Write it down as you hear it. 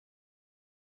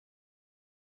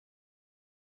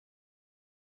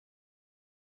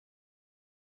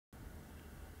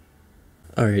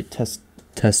All right,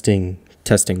 testing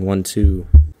 1 2.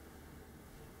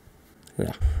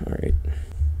 Yeah, all right.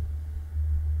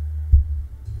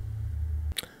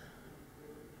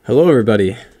 Hello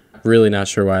everybody. Really not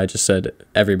sure why I just said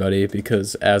everybody,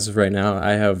 because as of right now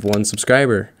I have 1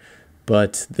 subscriber,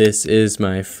 but this is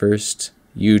my first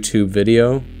YouTube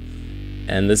video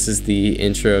and this is the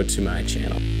intro to my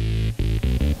channel.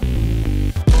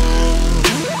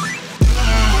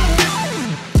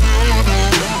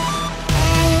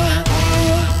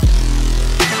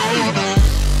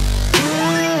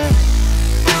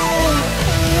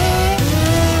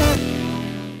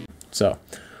 So,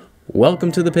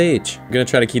 welcome to the page. I'm gonna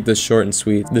try to keep this short and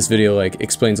sweet. This video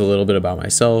explains a little bit about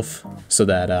myself so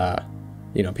that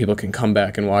you know, people can come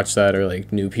back and watch that, or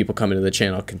new people coming to the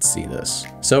channel can see this.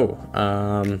 So,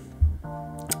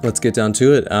 let's get down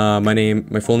to it.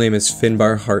 My full name is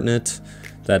Finbar Hartnett.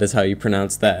 That is how you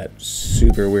pronounce that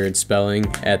super weird spelling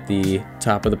at the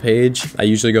top of the page. I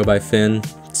usually go by Finn,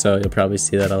 so you'll probably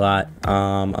see that a lot.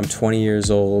 I'm 20 years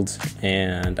old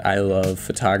and I love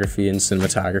photography and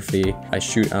cinematography. I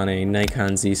shoot on a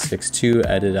Nikon Z6 II,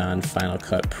 edit on Final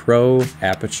Cut Pro.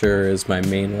 Aperture is my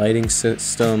main lighting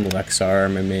system. Lexar are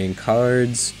my main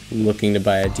cards. Looking to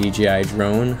buy a DJI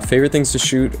drone. Favorite things to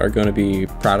shoot are going to be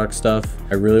product stuff.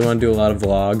 I really want to do a lot of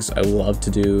vlogs. I love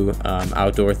to do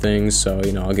outdoor things, so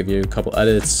you know, I'll give you a couple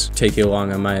edits, take you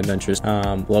along on my adventures.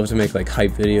 Love to make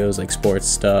hype videos, sports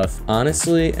stuff.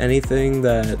 Honestly, anything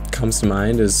that comes to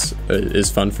mind is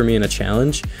fun for me and a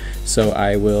challenge. So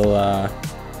I will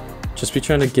just be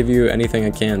trying to give you anything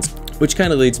I can, which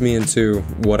kind of leads me into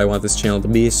what I want this channel to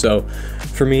be. So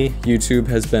for me, YouTube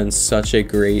has been such a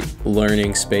great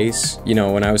learning space. You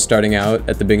know, when I was starting out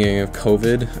at the beginning of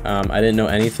COVID, I didn't know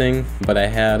anything, but I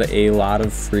had a lot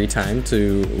of free time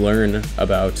to learn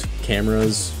about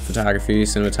cameras, photography,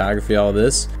 cinematography, all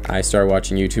this. I started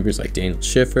watching YouTubers like Daniel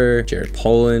Schiffer, Jared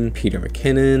Polin, Peter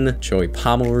McKinnon, Joey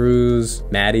Pomeroy's,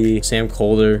 Maddie, Sam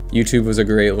Colder. YouTube was a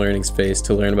great learning space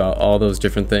to learn about all those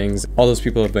different things. All those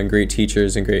people have been great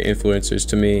teachers and great influencers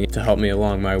to me to help me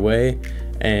along my way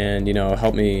and, you know,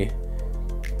 help me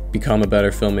become a better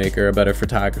filmmaker, a better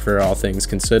photographer, all things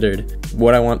considered.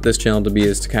 What I want this channel to be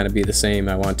is to kind of be the same.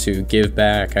 I want to give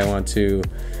back. I want to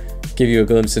give you a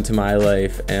glimpse into my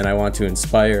life, and I want to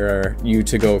inspire you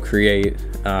to go create,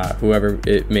 whoever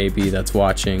it may be that's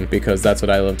watching, because that's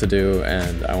what I love to do,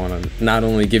 and I want to not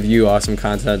only give you awesome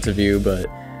content to view, but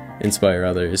inspire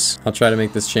others. I'll try to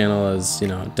make this channel as, you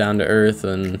know, down to earth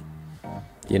and,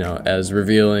 you know, as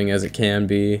revealing as it can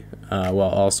be, while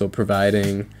also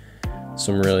providing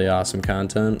some really awesome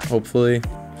content, hopefully.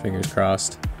 Fingers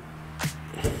crossed.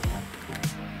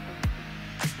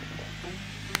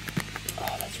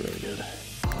 Oh, that's really good.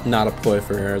 Not a ploy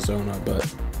for Arizona,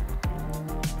 but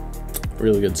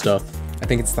really good stuff. I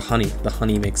think it's the honey. The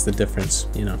honey makes the difference,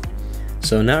 you know.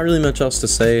 So not really much else to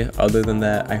say other than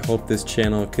that. I hope this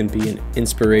channel can be an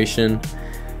inspiration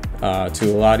to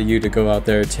a lot of you to go out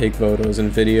there, take photos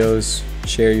and videos,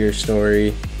 share your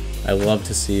story. I love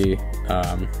to see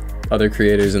other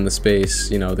creators in the space,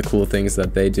 you know, the cool things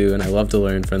that they do, and I love to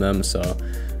learn from them. So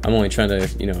I'm only trying to,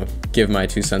 you know, give my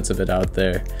 2 cents of it out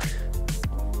there.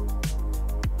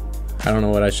 I don't know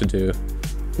what I should do.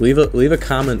 Leave a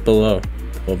comment below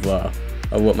of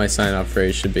what my sign-off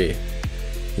phrase should be.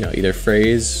 You know, either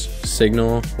phrase,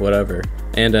 signal, whatever.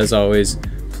 And as always,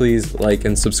 please like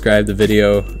and subscribe the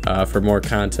video for more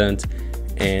content,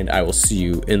 and I will see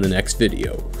you in the next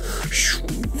video.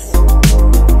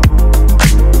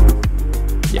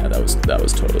 Yeah, that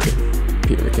was totally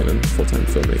Peter McKinnon, full-time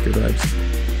filmmaker vibes.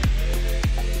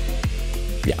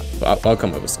 Yeah, I'll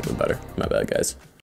come up with something better. My bad, guys.